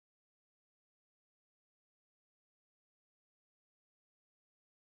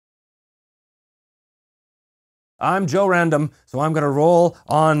I'm Joe Random, so I'm gonna roll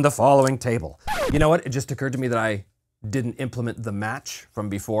on the following table. You know what? It just occurred to me that I didn't implement the match from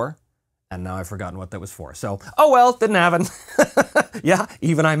before, and now I've forgotten what that was for. So, oh well, didn't happen. Yeah,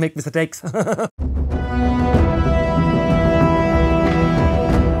 even I make mistakes.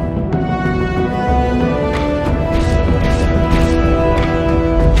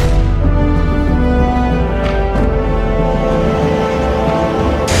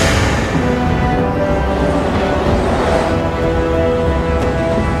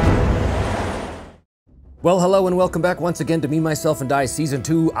 Well, hello and welcome back once again to Me, Myself, and I, Season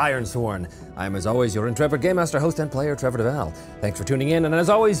 2, Ironsworn. I'm, as always, your Trevor Game Master, host, and player, Trevor Devall. Thanks for tuning in, and as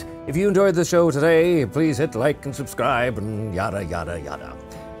always, if you enjoyed the show today, please hit like and subscribe, and yada, yada, yada.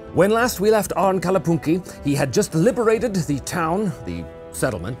 When last we left Arn Kalapunki, he had just liberated the town, the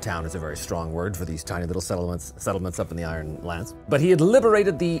settlement. Town is a very strong word for these tiny little settlements up in the Iron Lands. But he had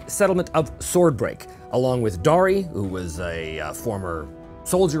liberated the settlement of Swordbreak, along with Dari, who was a former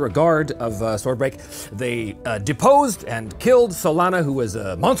soldier, a guard of Swordbreak. They deposed and killed Solana, who was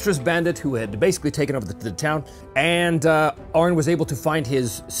a monstrous bandit who had basically taken over the town. And Arn was able to find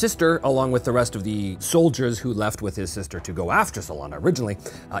his sister, along with the rest of the soldiers who left with his sister to go after Solana originally,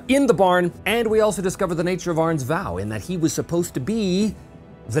 in the barn. And we also discovered the nature of Arn's vow, in that he was supposed to be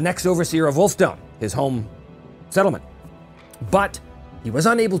the next overseer of Wolfstone, his home settlement. But he was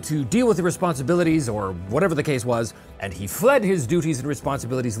unable to deal with the responsibilities, or whatever the case was, and he fled his duties and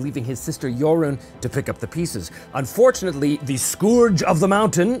responsibilities, leaving his sister Jorunn to pick up the pieces. Unfortunately, the Scourge of the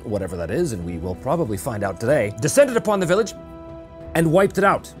Mountain, whatever that is, and we will probably find out today, descended upon the village and wiped it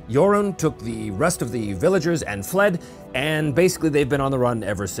out. Jorunn took the rest of the villagers and fled, and basically they've been on the run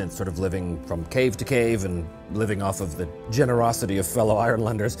ever since, sort of living from cave to cave and living off of the generosity of fellow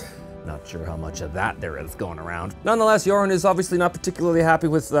Ironlanders. Not sure how much of that there is going around. Nonetheless, Jorunn is obviously not particularly happy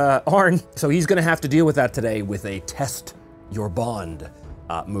with Arn, so he's going to have to deal with that today with a test your bond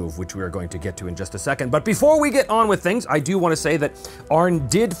move, which we are going to get to in just a second. But before we get on with things, I do want to say that Arn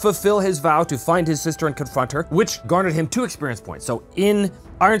did fulfill his vow to find his sister and confront her, which garnered him 2 experience points. So in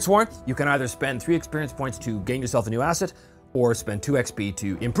Ironsworn, you can either spend 3 experience points to gain yourself a new asset, or spend 2 XP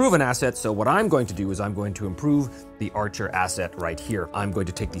to improve an asset. So what I'm going to do is I'm going to improve the Archer asset right here. I'm going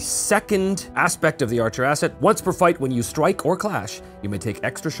to take the second aspect of the Archer asset. Once per fight, when you strike or clash, you may take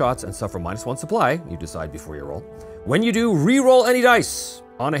extra shots and suffer -1 supply. You decide before you roll. When you do, re-roll any dice.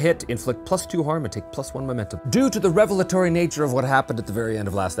 On a hit, inflict +2 harm and take +1 momentum. Due to the revelatory nature of what happened at the very end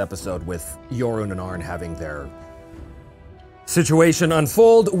of last episode with Jorunn and Arn having their situation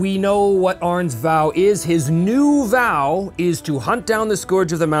unfold, we know what Arn's vow is. His new vow is to hunt down the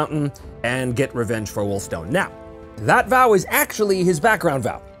Scourge of the Mountain and get revenge for Wolfstone. Now, that vow is actually his background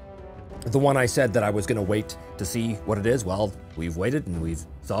vow. The one I said that I was gonna wait to see what it is. Well, we've waited and we've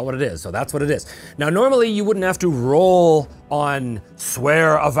saw what it is, so that's what it is. Now, normally you wouldn't have to roll on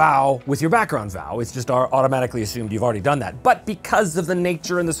swear a vow with your background vow. It's just automatically assumed you've already done that. But because of the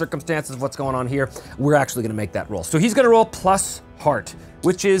nature and the circumstances of what's going on here, we're actually gonna make that roll. So he's gonna roll plus heart,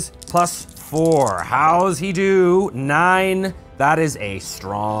 which is +4. How's he do? 9. That is a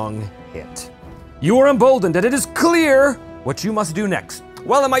strong hit. You are emboldened, and it is clear what you must do next.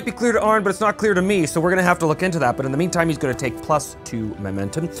 Well, it might be clear to Arn, but it's not clear to me, so we're gonna have to look into that. But in the meantime, he's gonna take +2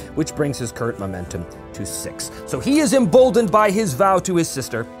 momentum, which brings his current momentum to 6. So he is emboldened by his vow to his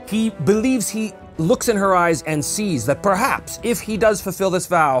sister. He believes he looks in her eyes and sees that perhaps if he does fulfill this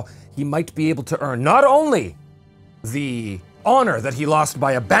vow, he might be able to earn not only the honor that he lost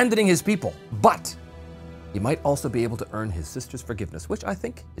by abandoning his people, but he might also be able to earn his sister's forgiveness, which I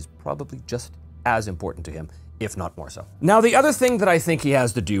think is probably just as important to him, if not more so. Now, the other thing that I think he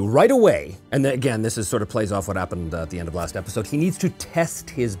has to do right away, and again, this is sort of plays off what happened at the end of last episode, he needs to test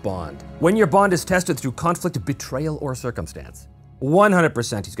his bond. When your bond is tested through conflict, betrayal, or circumstance,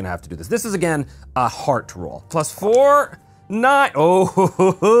 100% he's gonna have to do this. This is, again, a heart roll. +4, 9,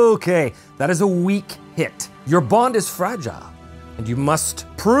 oh, okay. That is a weak hit. Your bond is fragile, and you must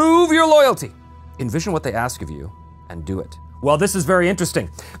prove your loyalty. Envision what they ask of you, and do it. Well, this is very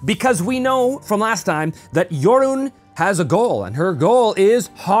interesting, because we know from last time that Jorunn has a goal, and her goal is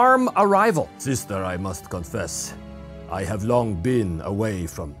harm a rival. Sister, I must confess, I have long been away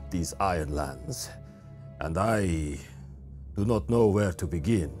from these Ironlands, and I do not know where to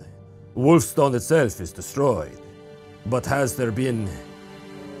begin. Wolfstone itself is destroyed, but has there been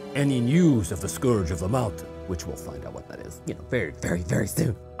any news of the Scourge of the Mountain? Which we'll find out what that is, very, very, very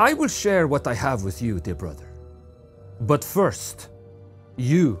soon. I will share what I have with you, dear brother. But first,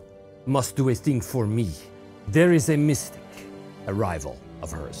 you must do a thing for me. There is a mystic, a rival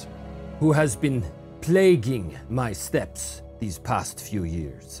of hers, who has been plaguing my steps these past few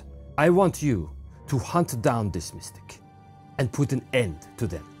years. I want you to hunt down this mystic and put an end to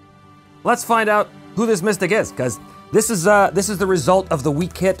them. Let's find out who this mystic is, because this is the result of the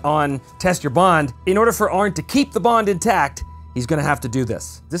weak hit on Test Your Bond. In order for Arn to keep the bond intact, he's gonna have to do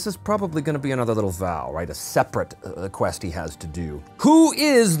this. This is probably gonna be another little vow, right? A separate quest he has to do. Who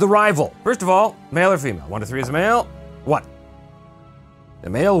is the rival? First of all, male or female? 1 to 3 is a male. 1. A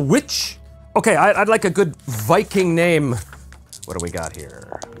male witch? Okay, I'd like a good Viking name. What do we got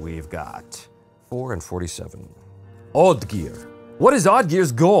here? We've got 4 and 47. Oddgeir. What is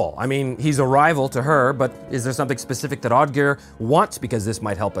Oddgeir's goal? I mean, he's a rival to her, but is there something specific that Oddgeir wants? Because this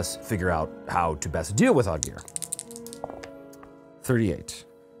might help us figure out how to best deal with Oddgeir. 38.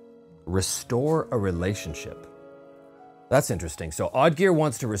 Restore a relationship. That's interesting. So Oddgeir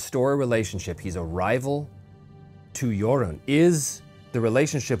wants to restore a relationship. He's a rival to Jorunn. Is the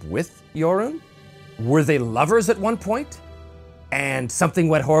relationship with Jorunn? Were they lovers at one point? And something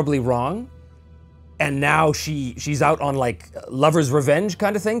went horribly wrong? And now she's out on like lover's revenge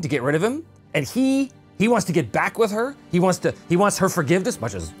kind of thing to get rid of him? And he wants to get back with her? He wants her forgiveness,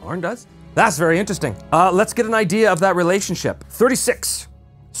 much as Arn does? That's very interesting. Let's get an idea of that relationship. 36.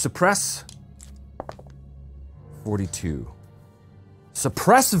 Suppress. 42.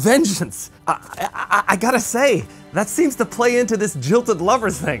 Suppress vengeance. I gotta say, that seems to play into this jilted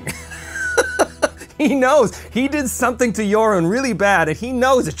lovers thing. He knows he did something to Jorunn really bad, and he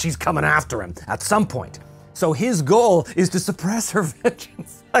knows that she's coming after him at some point. So his goal is to suppress her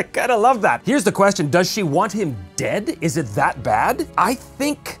vengeance. I kinda love that. Here's the question, does she want him dead? Is it that bad? I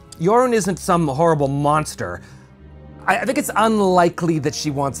think Jorunn isn't some horrible monster. I think it's unlikely that she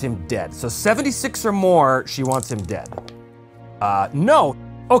wants him dead. So 76 or more, she wants him dead. No.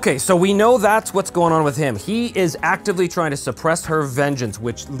 Okay, so we know that's what's going on with him. He is actively trying to suppress her vengeance,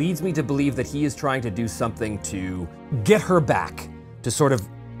 which leads me to believe that he is trying to do something to get her back, to sort of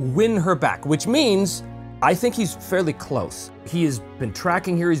win her back, which means I think he's fairly close. He has been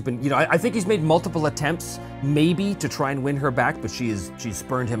tracking here. He's been, I think he's made multiple attempts, maybe, to try and win her back, but she's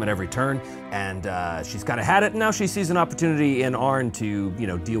spurned him at every turn, and she's kind of had it, and now she sees an opportunity in Arn to,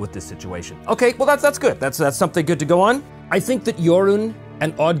 deal with this situation. Okay, well that's good. That's something good to go on. I think that Jorunn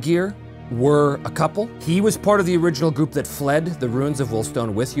and Oddgeir were a couple. He was part of the original group that fled the ruins of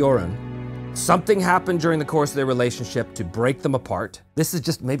Wolfstone with Jorunn. Something happened during the course of their relationship to break them apart. This is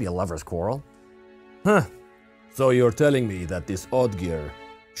just maybe a lover's quarrel. Huh. So you're telling me that this Oddgeir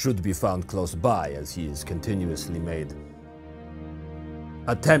should be found close by, as he has continuously made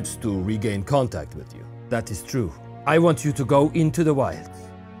attempts to regain contact with you. That is true. I want you to go into the wilds,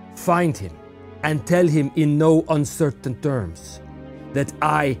 find him, and tell him in no uncertain terms that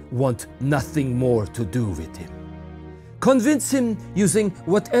I want nothing more to do with him. Convince him using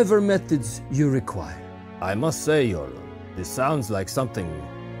whatever methods you require. I must say, Jorunn, this sounds like something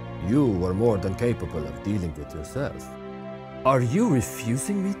you were more than capable of dealing with yourself. Are you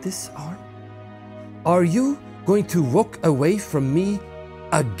refusing me this, Arn? Are you going to walk away from me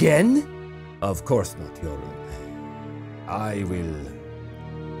again? Of course not, Jorunn. I will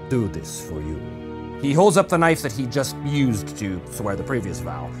do this for you. He holds up the knife that he just used to swear the previous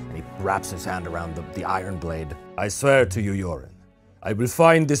vow, and he wraps his hand around the iron blade. I swear to you, Jorunn, I will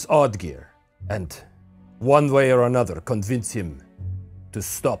find this Oddgeir, and one way or another convince him to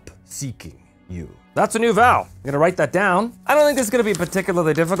stop seeking you. That's a new vow. I'm gonna write that down. I don't think this is gonna be a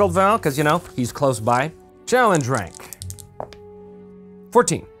particularly difficult vow, because, he's close by. Challenge rank.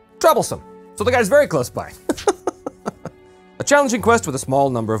 14. Troublesome. So the guy's very close by. A challenging quest with a small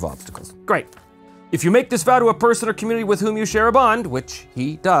number of obstacles. Great. If you make this vow to a person or community with whom you share a bond, which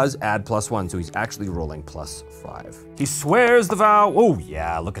he does, add +1, so he's actually rolling +5. He swears the vow. Oh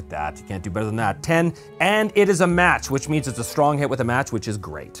yeah, look at that. You can't do better than that. 10, and it is a match, which means it's a strong hit with a match, which is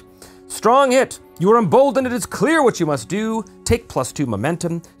great. Strong hit. You are emboldened, it is clear what you must do. Take +2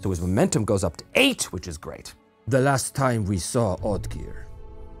 momentum, so his momentum goes up to 8, which is great. The last time we saw Oddgeir,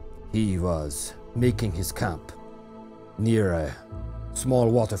 he was making his camp near a small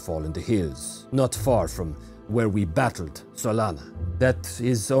waterfall in the hills, not far from where we battled Solana. That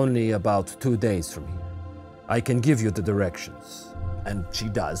is only about 2 days from here. I can give you the directions. And she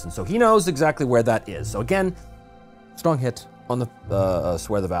does, and so he knows exactly where that is. So again, strong hit on the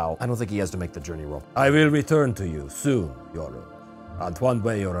swear the vow. I don't think he has to make the journey roll. I will return to you soon, Jorunn, and one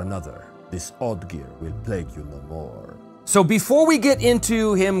way or another, this Oddgeir will plague you no more. So before we get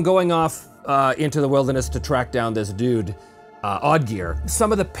into him going off into the wilderness to track down this dude, Oddgeir,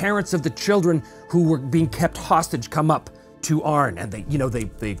 some of the parents of the children who were being kept hostage come up to Arn, and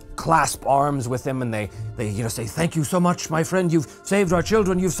they clasp arms with him, and they say, "Thank you so much, my friend. You've saved our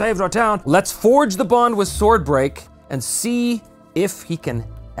children. You've saved our town." Let's forge the bond with Swordbreak and see if he can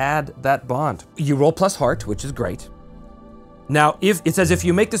add that bond. You roll plus heart, which is great. Now, if it says if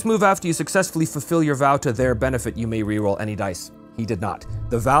you make this move after you successfully fulfill your vow to their benefit, you may reroll any dice. He did not.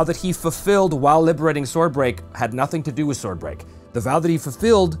 The vow that he fulfilled while liberating Swordbreak had nothing to do with Swordbreak. The vow that he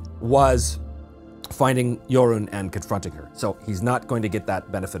fulfilled was finding Jorunn and confronting her. So he's not going to get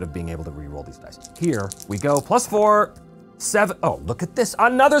that benefit of being able to reroll these dice. Here we go, +4, 7. Oh, look at this,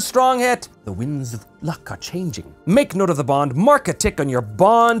 another strong hit. The winds of luck are changing. Make note of the bond, mark a tick on your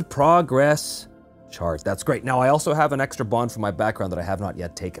bond progress chart. That's great. Now I also have an extra bond from my background that I have not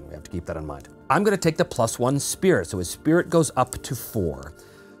yet taken. We have to keep that in mind. I'm gonna take the +1 spirit, so his spirit goes up to 4.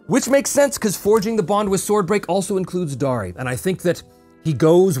 Which makes sense, because forging the bond with Swordbreak also includes Dari. And I think that he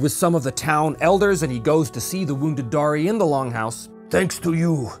goes with some of the town elders and he goes to see the wounded Dari in the Longhouse. Thanks to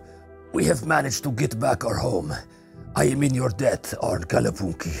you, we have managed to get back our home. I am in your debt, Arn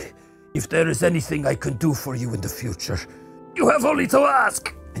Kalapunki. If there is anything I can do for you in the future, you have only to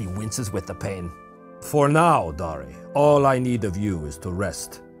ask. And he winces with the pain. For now, Dari, all I need of you is to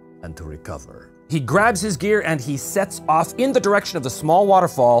rest and to recover. He grabs his gear and he sets off in the direction of the small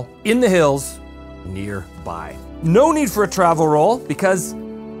waterfall in the hills nearby. No need for a travel roll because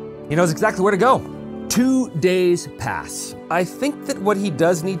he knows exactly where to go. 2 days pass. I think that what he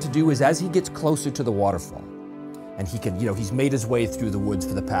does need to do is as he gets closer to the waterfall, and he can, he's made his way through the woods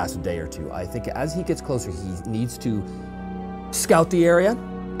for the past day or two. I think as he gets closer, he needs to scout the area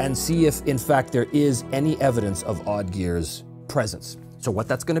and see if, in fact, there is any evidence of Oddgear's presence. So what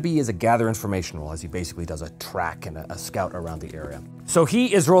that's gonna be is a gather information roll, as he basically does a track and a scout around the area. So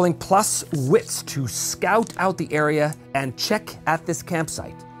he is rolling plus wits to scout out the area and check at this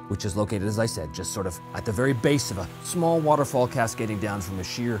campsite, which is located, as I said, just sort of at the very base of a small waterfall cascading down from a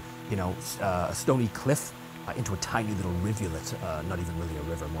sheer, stony cliff into a tiny little rivulet, not even really a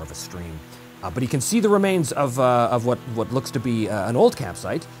river, more of a stream. But he can see the remains of what looks to be an old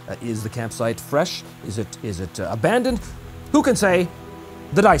campsite. Is the campsite fresh? Is it abandoned? Who can say?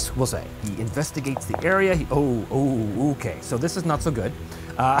 The dice will say. He investigates the area. Okay, so this is not so good.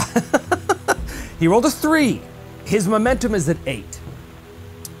 He rolled a 3. His momentum is at 8.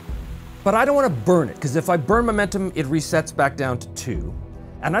 But I don't want to burn it, because if I burn momentum, it resets back down to 2.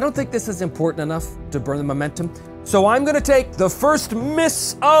 And I don't think this is important enough to burn the momentum. So I'm gonna take the first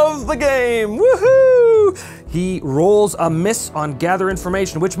miss of the game. Woohoo! He rolls a miss on gather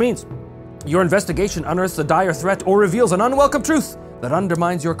information, which means your investigation unearths a dire threat or reveals an unwelcome truth that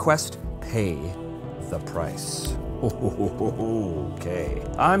undermines your quest. Pay the price. Okay.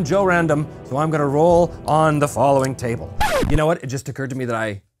 I'm Joe Random, so I'm gonna roll on the following table. You know what? It just occurred to me that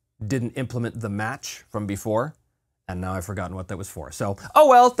I didn't implement the match from before, and now I've forgotten what that was for. So, oh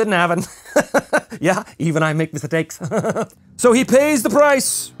well, didn't happen. Yeah, even I make mistakes. So he pays the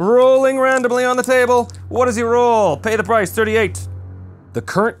price, rolling randomly on the table. What does he roll? Pay the price, 38. The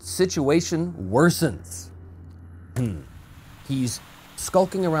current situation worsens. He's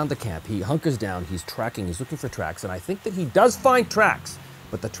skulking around the camp. He hunkers down, he's tracking, he's looking for tracks, and I think that he does find tracks,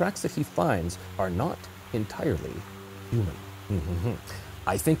 but the tracks that he finds are not entirely human.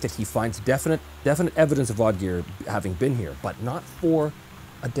 I think that he finds definite evidence of Oddgear having been here, but not for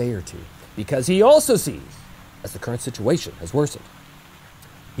a day or two, because he also sees, as the current situation has worsened,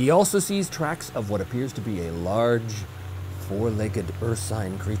 he also sees tracks of what appears to be a large, 4-legged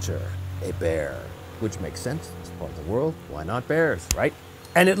ursine creature, a bear, which makes sense. It's part of the world. Why not bears, right?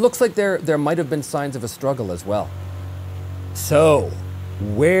 And it looks like there might have been signs of a struggle as well. So,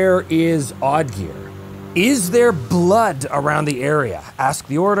 where is Oddgear? Is there blood around the area? Ask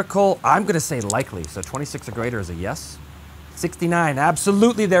the Oracle. I'm gonna say likely, so 26 or greater is a yes. 69,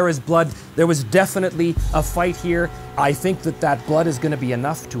 absolutely there is blood. There was definitely a fight here. I think that blood is gonna be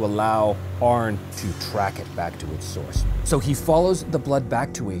enough to allow Arn to track it back to its source. So he follows the blood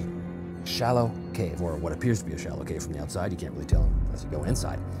back to a shallow cave, or what appears to be a shallow cave from the outside. You can't really tell unless you go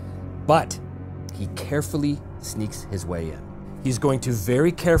inside. But he carefully sneaks his way in. He's going to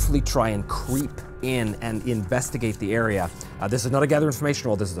very carefully try and creep in and investigate the area. This is not a gather information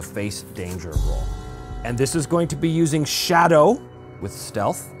roll, this is a face danger roll. And this is going to be using shadow with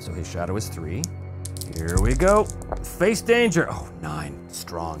stealth. So his shadow is 3. Here we go. Face danger. Oh, 9.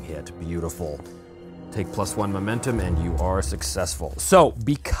 Strong hit. Beautiful. Take +1 momentum and you are successful. So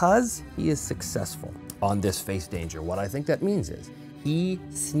because he is successful on this face danger, what I think that means is he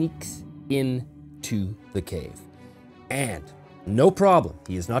sneaks into the cave. And no problem,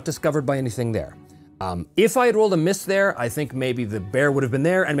 he is not discovered by anything there. If I had rolled a miss there, I think maybe the bear would have been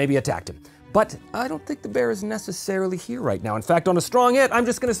there and maybe attacked him. But I don't think the bear is necessarily here right now. In fact, on a strong hit, I'm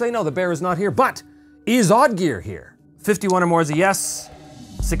just gonna say no, the bear is not here, but is Oddgear here? 51 or more is a yes,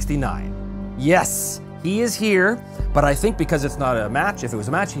 69. Yes, he is here, but I think because it's not a match, if it was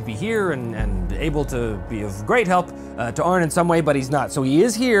a match, he'd be here and able to be of great help to Arn in some way, but he's not. So he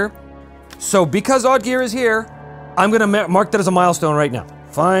is here. So because Oddgeir is here, I'm gonna mark that as a milestone right now.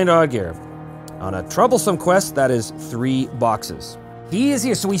 Find Oddgeir. On a troublesome quest, that is 3 boxes. He is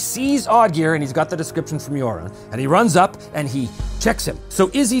here, so he sees Oddgeir, and he's got the description from Yoran, and he runs up, and he checks him. So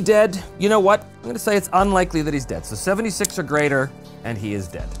is he dead? You know what? I'm gonna say it's unlikely that he's dead. So 76 or greater, and he is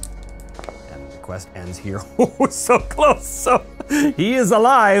dead. And the quest ends here. Oh, so close. So he is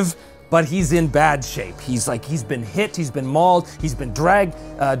alive, but he's in bad shape. He's been hit, he's been mauled, he's been dragged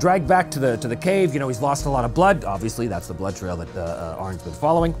back to the cave. You know, he's lost a lot of blood. Obviously, that's the blood trail that Arn's been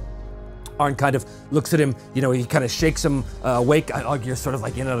following. Arn kind of looks at him, you know, he kind of shakes him awake. Oddgeir's sort of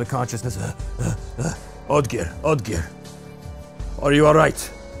like in and out of consciousness. Oddgeir, are you all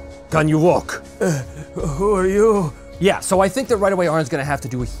right? Can you walk? Who are you? Yeah, so I think that right away Arn's gonna have to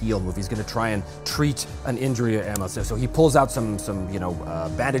do a heal move. He's gonna try and treat an injury or ammo. So he pulls out some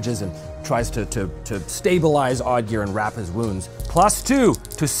bandages and tries to stabilize Oddgeir and wrap his wounds. +2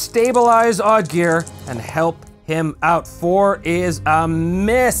 to stabilize Oddgeir and help him out. 4 is a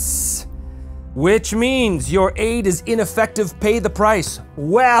miss, which means your aid is ineffective. Pay the price.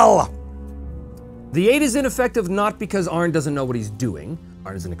 Well, the aid is ineffective not because Arn doesn't know what he's doing.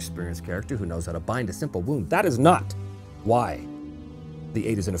 Arn is an experienced character who knows how to bind a simple wound. That is not why the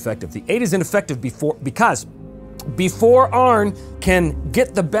aid is ineffective. The aid is ineffective because before Arn can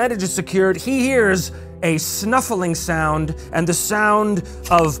get the bandages secured, he hears a snuffling sound and the sound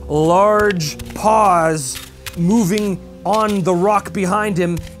of large paws moving on the rock behind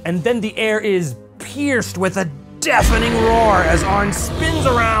him, and then the air is pierced with a deafening roar as Arn spins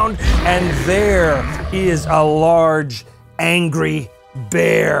around, and there is a large, angry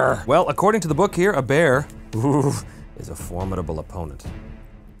bear. Well, according to the book here, a bear is a formidable opponent.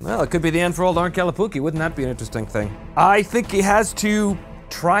 Well, it could be the end for old Arn Kalapuki. Wouldn't that be an interesting thing? I think he has to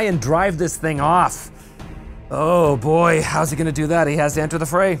try and drive this thing off. Oh boy, how's he gonna do that? He has to enter the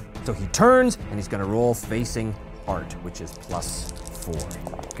fray. So he turns and he's gonna roll facing heart, which is +4.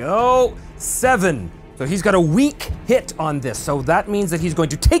 Here we go. 7. So he's got a weak hit on this, so that means that he's going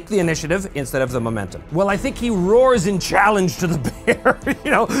to take the initiative instead of the momentum. Well, I think he roars in challenge to the bear,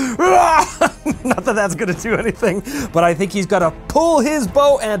 you know. Not that that's gonna do anything, but I think he's gotta pull his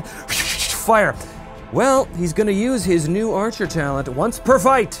bow and fire. Well, he's gonna use his new archer talent once per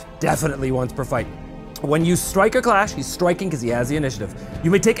fight. Definitely once per fight. When you strike or clash, he's striking because he has the initiative. You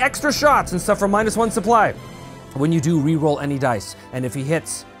may take extra shots and suffer -1 supply. When you do, re-roll any dice, and if he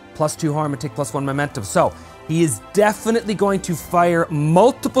hits, +2 harm and take +1 momentum. So he is definitely going to fire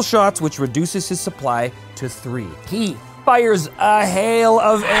multiple shots, which reduces his supply to 3. He fires a hail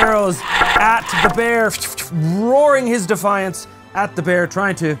of arrows at the bear, roaring his defiance at the bear,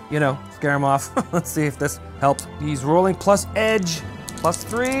 trying to, you know, scare him off. Let's see if this helps. He's rolling plus edge,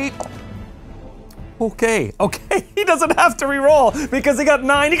 +3. Okay, he doesn't have to re-roll because he got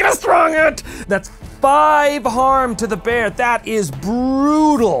 9, he got a strong hit! That's 5 harm to the bear. That is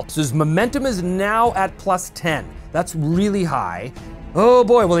brutal. So his momentum is now at +10. That's really high. Oh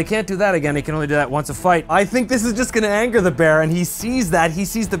boy, well he can't do that again. He can only do that once a fight. I think this is just gonna anger the bear, and he sees that. He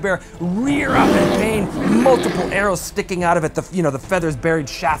sees the bear rear up in pain, multiple arrows sticking out of it, the feathers buried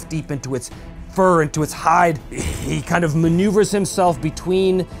shaft deep into its fur, into its hide. He kind of maneuvers himself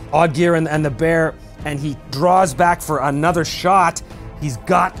between Oddgeir and the bear, and he draws back for another shot. He's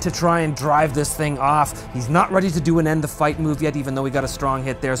got to try and drive this thing off. He's not ready to do an end the fight move yet, even though he got a strong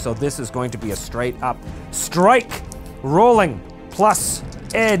hit there, so this is going to be a straight up strike. Rolling plus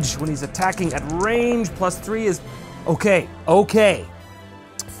edge when he's attacking at range. +3 is okay.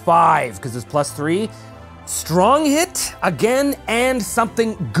 5, because it's +3. Strong hit again, and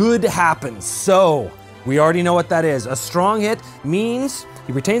something good happens. So we already know what that is. A strong hit means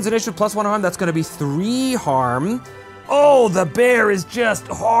he retains initiative +1 harm. That's going to be 3 harm. Oh, the bear is just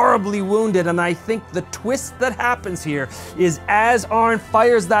horribly wounded, and I think the twist that happens here is as Arn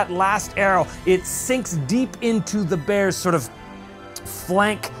fires that last arrow, it sinks deep into the bear's sort of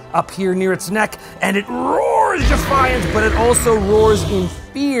flank up here near its neck, and it roars defiance, but it also roars in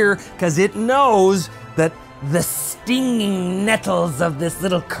fear because it knows that the stinging nettles of this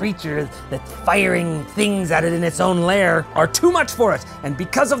little creature that's firing things at it in its own lair are too much for it. And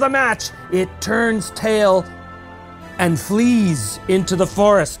because of the match, it turns tail and flees into the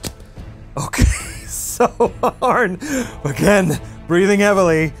forest. Okay, so Arn, again, breathing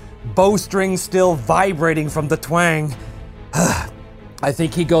heavily, bowstring still vibrating from the twang. I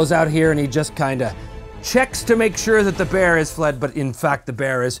think he goes out here and he just kind of checks to make sure that the bear has fled, but in fact the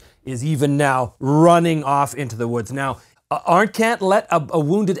bear is even now running off into the woods. Now, Arn can't let a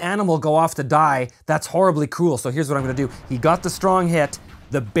wounded animal go off to die. That's horribly cruel. So here's what I'm gonna do. He got the strong hit.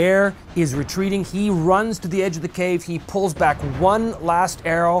 The bear is retreating. He runs to the edge of the cave. He pulls back one last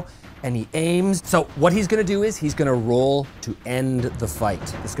arrow and he aims. So what he's gonna do is he's gonna roll to end the fight.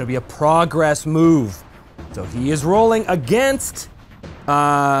 It's gonna be a progress move. So he is rolling against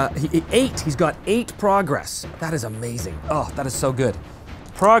 8. He's got 8 progress. That is amazing. Oh, that is so good.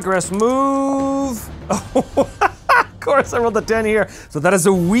 Progress move. Oh, of course I rolled a 10 here. So that is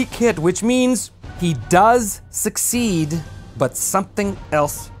a weak hit, which means he does succeed, but something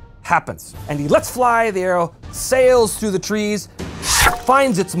else happens. And he lets fly, the arrow sails through the trees,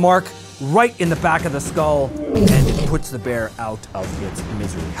 finds its mark right in the back of the skull, and it puts the bear out of its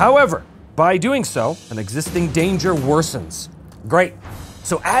misery. However, by doing so, an existing danger worsens. Great.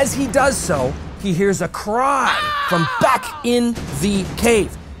 So as he does so, he hears a cry from back in the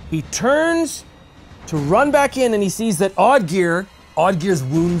cave. He turns to run back in and he sees that Oddgear's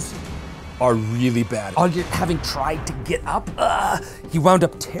wounds are really bad. Oddgear, having tried to get up, he wound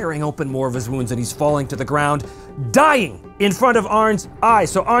up tearing open more of his wounds and he's falling to the ground, dying in front of Arn's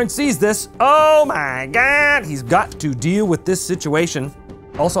eyes. So Arn sees this. Oh my God, he's got to deal with this situation.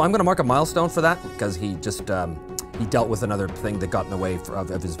 Also, I'm gonna mark a milestone for that because he just, he dealt with another thing that got in the way of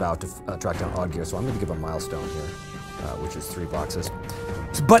his vow to track down Oddgear. So I'm gonna give a milestone here, which is 3 boxes.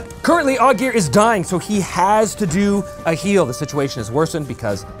 But currently Oddgear is dying, so he has to do a heal. The situation is worsened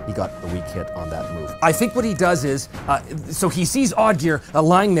because he got a weak hit on that move. I think what he does is, so he sees Oddgear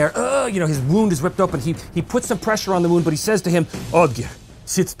lying there, you know, his wound is ripped open. He puts some pressure on the wound, but he says to him, Oddgear,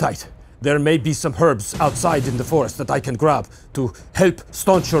 sit tight. There may be some herbs outside in the forest that I can grab to help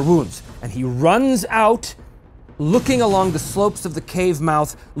staunch your wounds. And he runs out, looking along the slopes of the cave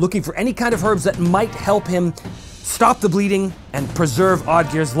mouth, looking for any kind of herbs that might help him stop the bleeding and preserve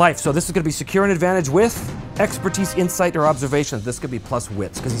Oddgear's life. So this is gonna be secure an advantage with expertise, insight, or observation. This could be plus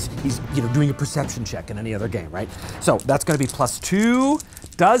wits, because he's you know, doing a perception check in any other game, right? So that's gonna be +2.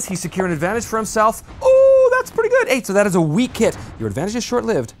 Does he secure an advantage for himself? Oh, that's pretty good. 8, so that is a weak hit. Your advantage is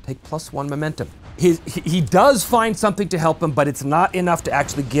short-lived. Take +1 momentum. He does find something to help him, but it's not enough to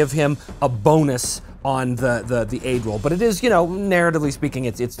actually give him a bonus on the aid roll. But it is, you know, narratively speaking,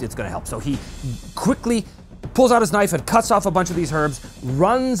 it's gonna help. So he quickly pulls out his knife and cuts off a bunch of these herbs,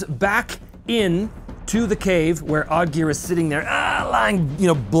 runs back in to the cave where Oddgear is sitting there, lying, you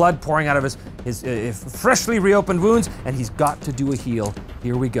know, blood pouring out of his freshly reopened wounds, and he's got to do a heal.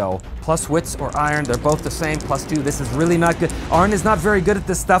 Here we go. Plus wits or iron, they're both the same, +2. This is really not good. Arn is not very good at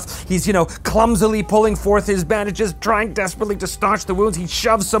this stuff. He's, you know, clumsily pulling forth his bandages, trying desperately to staunch the wounds. He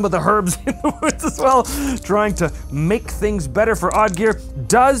shoves some of the herbs in the wounds as well, trying to make things better for Oddgear.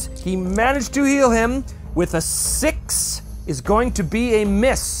 Does he manage to heal him? With a 6 is going to be a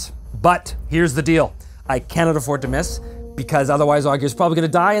miss. But here's the deal. I cannot afford to miss because otherwise Oddgear's probably gonna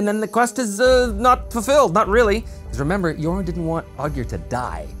die and then the quest is not fulfilled. Not really. Because remember, Jorn didn't want Oddgear to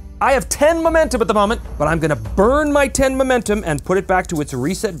die. I have 10 momentum at the moment, but I'm gonna burn my 10 momentum and put it back to its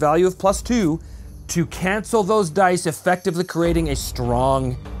reset value of +2 to cancel those dice, effectively creating a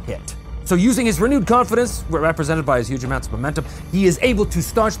strong hit. So using his renewed confidence, represented by his huge amounts of momentum, he is able to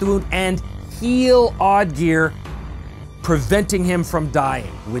staunch the wound and heal Oddgear, preventing him from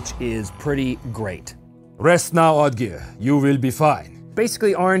dying, which is pretty great. Rest now, Oddgear. You will be fine.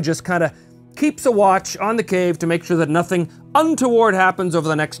 Basically, Arn just kind of keeps a watch on the cave to make sure that nothing untoward happens over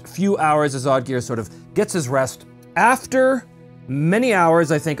the next few hours as Oddgear sort of gets his rest. After many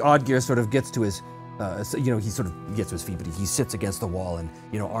hours, I think Oddgear sort of gets to his, you know, he sort of gets to his feet, but he sits against the wall and,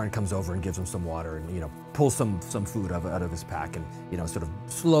 you know, Arn comes over and gives him some water and, you know, pulls some food out of his pack and, you know, sort of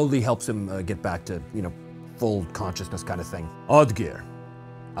slowly helps him get back to, you know, full consciousness kind of thing. Oddgear,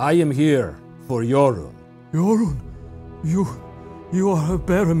 I am here for Jorun. Jorun, you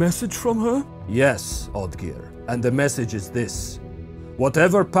bear a message from her? Yes, Oddgear, and the message is this.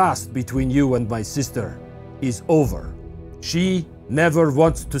 Whatever passed between you and my sister is over. She never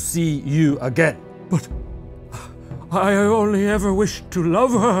wants to see you again. But I only ever wished to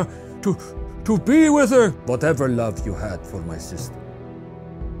love her, to be with her. Whatever love you had for my sister,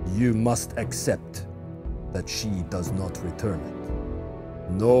 you must accept that she does not return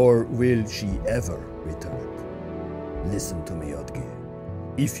it, nor will she ever return it. Listen to me, Oddgear.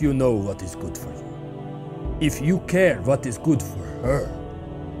 If you know what is good for you, if you care what is good for her,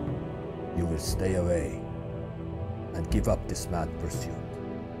 you will stay away and give up this mad pursuit.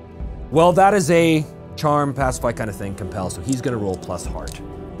 Well, that is a charm, pacify kind of thing, compel, so he's gonna roll plus heart.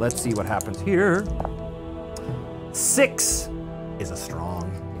 Let's see what happens here. 6 is a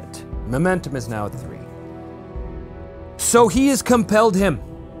strong hit. Momentum is now at 3. So he has compelled him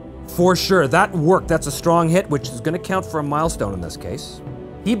For sure, that worked. That's a strong hit, which is going to count for a milestone in this case.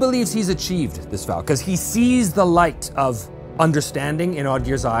 He believes he's achieved this vow because he sees the light of understanding in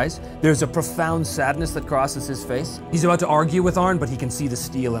Oddgeir's eyes. There's a profound sadness that crosses his face. He's about to argue with Arn, but he can see the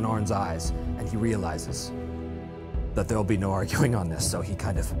steel in Arn's eyes, and he realizes that there'll be no arguing on this, so he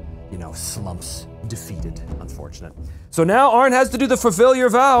kind of, slumps defeated, unfortunate. So now Arn has to do the fulfill your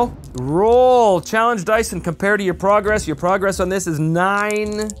vow. Roll, challenge dice, and compare to your progress. Your progress on this is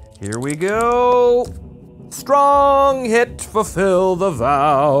 9. Here we go. Strong hit, fulfill the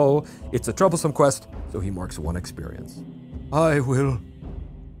vow. It's a troublesome quest, so he marks 1 experience. I will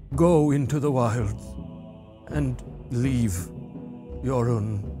go into the wilds and leave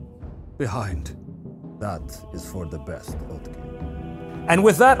Jorunn behind. That is for the best, Oddgeir. And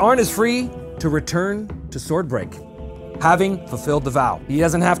with that, Arn is free to return to Swordbreak, having fulfilled the vow. He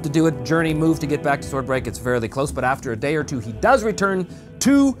doesn't have to do a journey move to get back to Swordbreak. It's fairly close, but after a day or two, he does return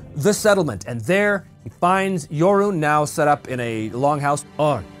to the settlement. And there he finds Jorunn now set up in a longhouse.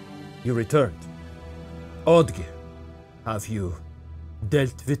 Arn, you returned. Oddgeir, have you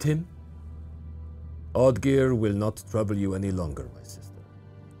dealt with him? Oddgeir will not trouble you any longer, my sister.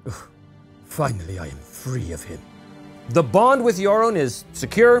 Finally, I am free of him. The bond with Jorunn is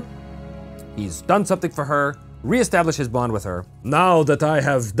secure. He's done something for her, reestablished his bond with her. Now that I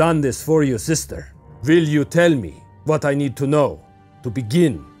have done this for you, sister, will you tell me what I need to know to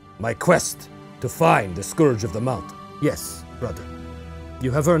begin my quest to find the Scourge of the Mountain? Yes, brother.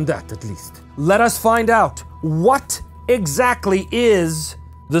 You have earned that, at least. Let us find out what exactly is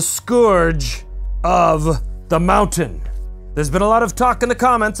the Scourge of the Mountain. There's been a lot of talk in the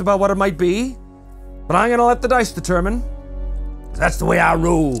comments about what it might be, but I'm gonna let the dice determine. That's the way I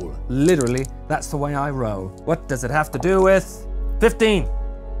roll. Literally, that's the way I roll. What does it have to do with? 15.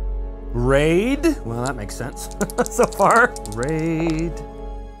 Raid. Well, that makes sense so far. Raid.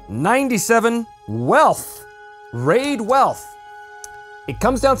 97. Wealth. Raid wealth. It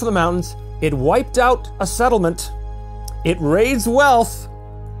comes down from the mountains. It wiped out a settlement. It raids wealth.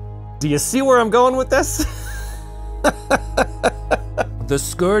 Do you see where I'm going with this? The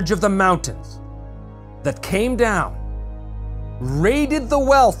Scourge of the Mountains that came down, raided the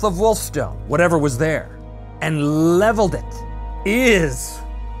wealth of Wolfstone, whatever was there, and leveled it, is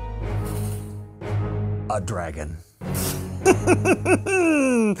a dragon.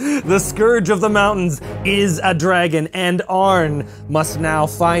 The Scourge of the Mountains is a dragon, and Arn must now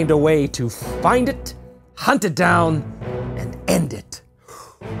find a way to find it, hunt it down, and end it.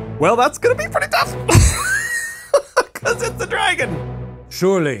 Well, that's gonna be pretty tough, because it's a dragon.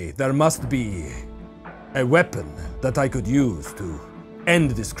 Surely there must be a weapon that I could use to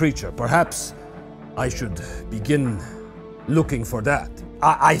end this creature. Perhaps I should begin looking for that.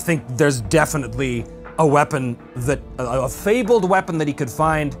 I think there's definitely a weapon a fabled weapon that he could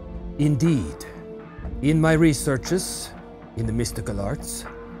find. Indeed. In my researches in the mystical arts,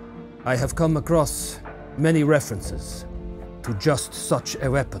 I have come across many references to just such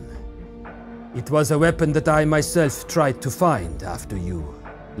a weapon. It was a weapon that I myself tried to find after you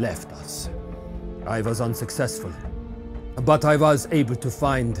left us. I was unsuccessful, but I was able to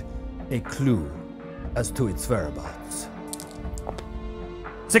find a clue as to its whereabouts.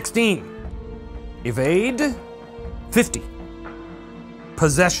 16. Evade. 50.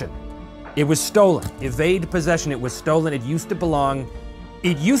 Possession. It was stolen. Evade possession. It was stolen. It used to belong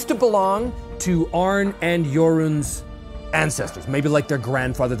to Arn and Jorunn's ancestors. Maybe like their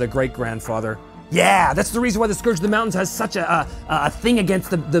grandfather, their great-grandfather. Yeah, that's the reason why the Scourge of the Mountains has such a thing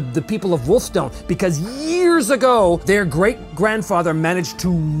against the people of Wolfstone, because years ago, their great-grandfather managed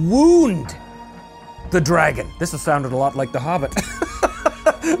to wound the dragon. This has sounded a lot like The Hobbit.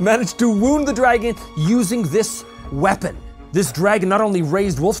 Managed to wound the dragon using this weapon. This dragon not only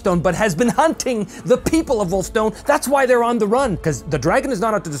raised Wolfstone, but has been hunting the people of Wolfstone. That's why they're on the run, because the dragon is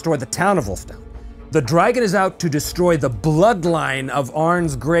not out to destroy the town of Wolfstone. The dragon is out to destroy the bloodline of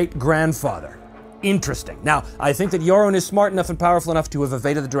Arn's great-grandfather. Interesting. Now, I think that Jorunn is smart enough and powerful enough to have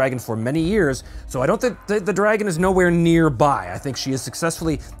evaded the dragon for many years, so I don't think the dragon is nowhere nearby. I think she has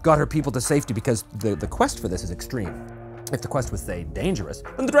successfully got her people to safety, because the quest for this is extreme. If the quest was, say, dangerous,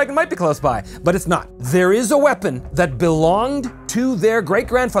 then the dragon might be close by, but it's not. There is a weapon that belonged to their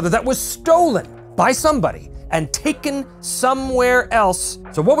great-grandfather that was stolen by somebody and taken somewhere else.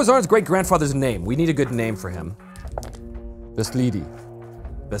 So what was Arn's great-grandfather's name? We need a good name for him. Veslidi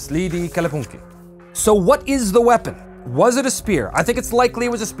Kalapunki. So what is the weapon? Was it a spear? I think it's likely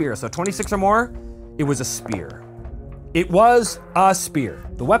it was a spear. So 26 or more, it was a spear. It was a spear.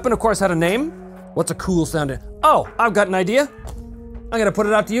 The weapon, of course, had a name. What's a cool sounding? Oh, I've got an idea. I'm gonna put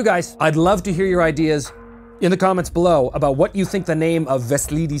it out to you guys. I'd love to hear your ideas in the comments below about what you think the name of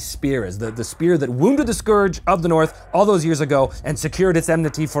Veslidi's spear is, the spear that wounded the Scourge of the North all those years ago and secured its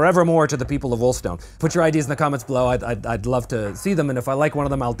enmity forevermore to the people of Wolfstone. Put your ideas in the comments below. I'd love to see them, and if I like one of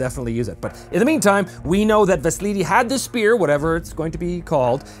them, I'll definitely use it. But in the meantime, we know that Veslidi had this spear, whatever it's going to be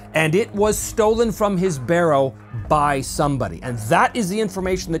called, and it was stolen from his barrow by somebody. And that is the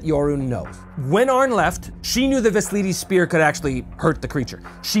information that Jorunn knows. When Arn left, she knew that Veslidi's spear could actually hurt the creature.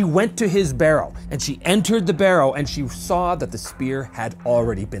 She went to his barrow, and she entered the barrow, and she saw that the spear had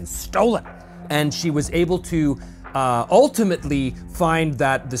already been stolen. And she was able to ultimately find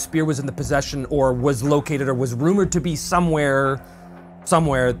that the spear was in the possession, or was located, or was rumored to be somewhere.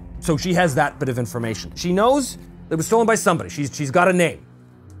 So she has that bit of information. She knows that it was stolen by somebody. She's got a name.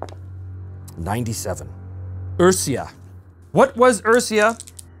 97. Ursia. What was Ursia?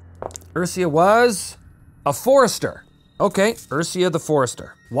 Ursia was a forester. Okay, Ursia the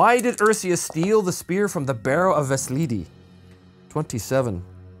forester. Why did Ursia steal the spear from the barrow of Veslidi? 27.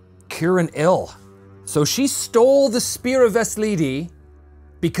 Cure an ill. So she stole the spear of Veslidi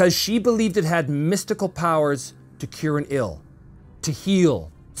because she believed it had mystical powers to cure an ill, to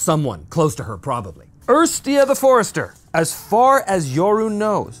heal someone close to her, probably. Ursia the forester, as far as Jorunn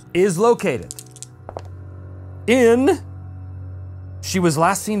knows, is located in... She was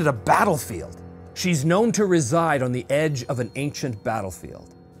last seen at a battlefield. She's known to reside on the edge of an ancient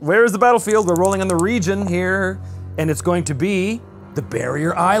battlefield. Where is the battlefield? We're rolling on the region here, and it's going to be the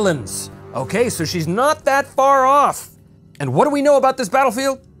Barrier Islands. Okay, so she's not that far off. And what do we know about this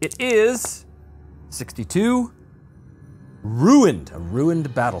battlefield? It is 62, ruined, a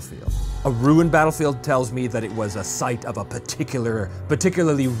ruined battlefield. A ruined battlefield tells me that it was a site of a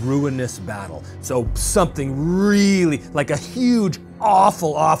particularly ruinous battle. So something really, like a huge,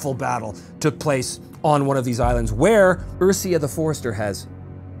 awful battle took place on one of these islands where Ursia the Forester has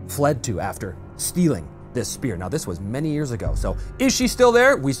fled to after stealing this spear. Now, this was many years ago, so is she still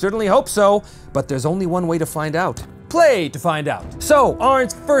there? We certainly hope so, but there's only one way to find out. Play to find out. So,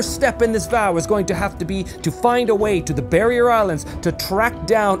 Arn's first step in this vow is going to have to be to find a way to the Barrier Islands to track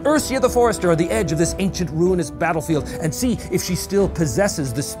down Ursia the Forester on the edge of this ancient ruinous battlefield and see if she still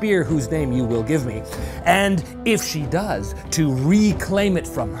possesses the spear whose name you will give me. And if she does, to reclaim it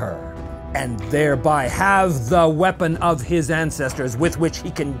from her and thereby have the weapon of his ancestors with which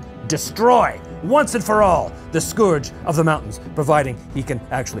he can destroy once and for all the Scourge of the Mountains, providing he can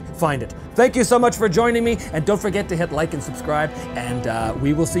actually find it. Thank you so much for joining me, and don't forget to hit like and subscribe, and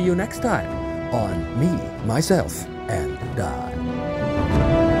we will see you next time on Me, Myself, and